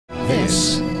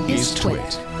This is Twit.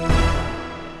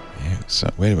 Yeah, so,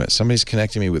 wait a minute. Somebody's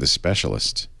connecting me with a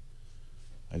specialist.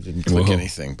 I didn't click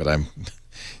anything, but I'm...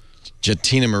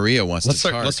 Gentina Maria wants to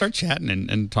talk. Let's start chatting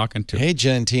and talking to her. Hey,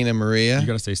 Gentina Maria. You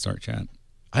got to say start chat.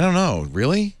 I don't know.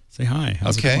 Really? Say hi.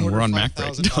 How's it going? We're on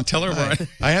MacBreak. Don't tell her we're on.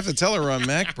 I have to tell her we're on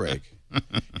MacBreak.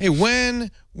 Hey, when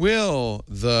will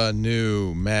the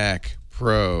new Mac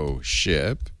Pro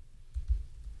ship?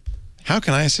 How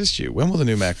can I assist you? When will the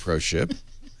new Mac Pro ship?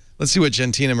 Let's see what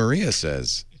Gentina Maria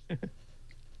says.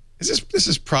 This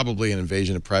is probably an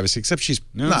invasion of privacy, except she's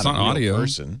not a real audio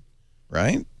person,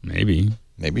 right? Maybe.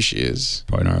 Maybe she is.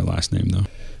 Probably not her last name, though.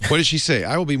 What did she say?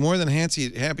 I will be more than happy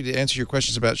to answer your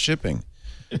questions about shipping.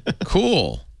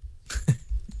 Cool.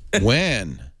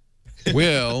 When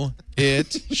will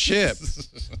it ship?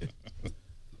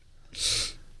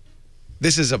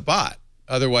 This is a bot.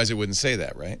 Otherwise, it wouldn't say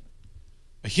that, right?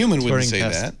 A human wouldn't say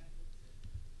that.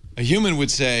 A human would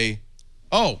say,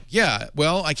 oh, yeah,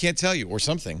 well, I can't tell you, or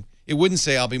something. It wouldn't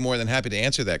say, I'll be more than happy to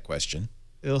answer that question.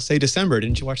 It'll say December.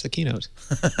 Didn't you watch the keynote?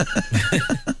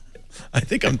 I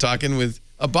think I'm talking with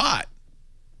a bot.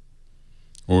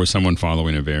 Or someone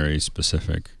following a very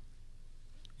specific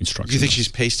instruction. Do you think she's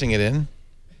pasting it in?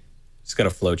 She's got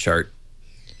a flow chart.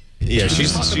 Yeah,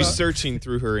 she's searching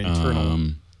through her internal.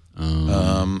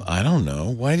 I don't know.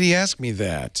 Why did he ask me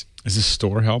that? Is this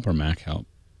store help or Mac help?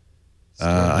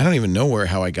 I don't even know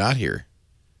how I got here.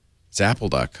 It's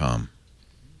apple.com.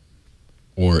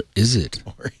 Or is it?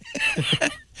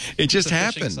 It just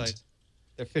happened.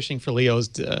 They're fishing for Leo's.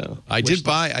 I did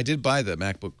buy the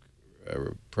MacBook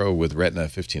Pro with Retina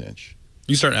 15-inch.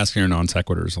 You start asking her non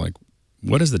sequiturs like,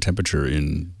 what is the temperature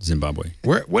in Zimbabwe?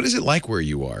 What is it like where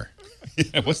you are?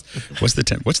 Yeah, what's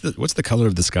the color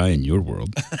of the sky in your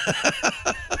world?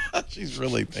 She's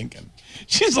really thinking.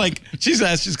 She's like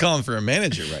she's calling for a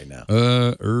manager right now.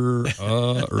 Oh, ...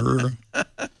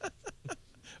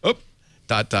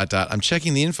 I'm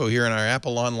checking the info here in our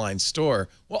Apple online store.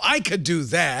 Well, I could do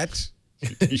that.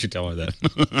 You should tell her that.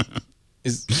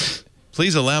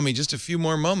 Please allow me just a few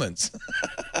more moments.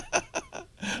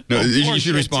 No, you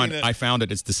should respond. I found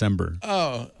it. It's December.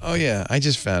 Oh yeah. I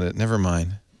just found it. Never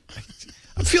mind.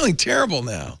 I'm feeling terrible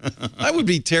now. I would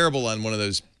be terrible on one of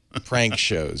those prank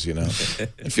shows, you know.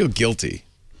 I'd feel guilty.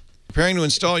 Preparing to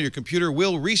install your computer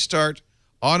will restart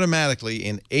automatically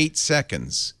in 8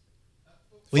 seconds.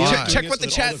 Well, check what the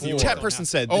chat person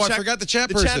said. Oh, I forgot the chat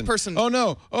person. The chat person. Oh,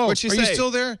 no. Oh, what'd she say? Are you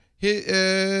still there?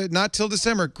 Not till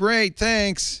December. Great,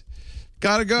 thanks.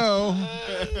 Gotta go.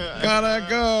 Gotta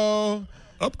go.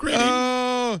 Upgrading.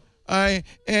 Oh, I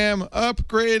am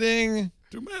upgrading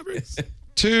to Mavericks.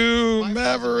 To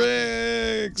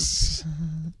Mavericks.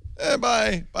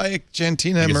 Bye. Bye,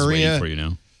 Gentina Maria. Maria. For you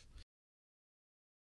now.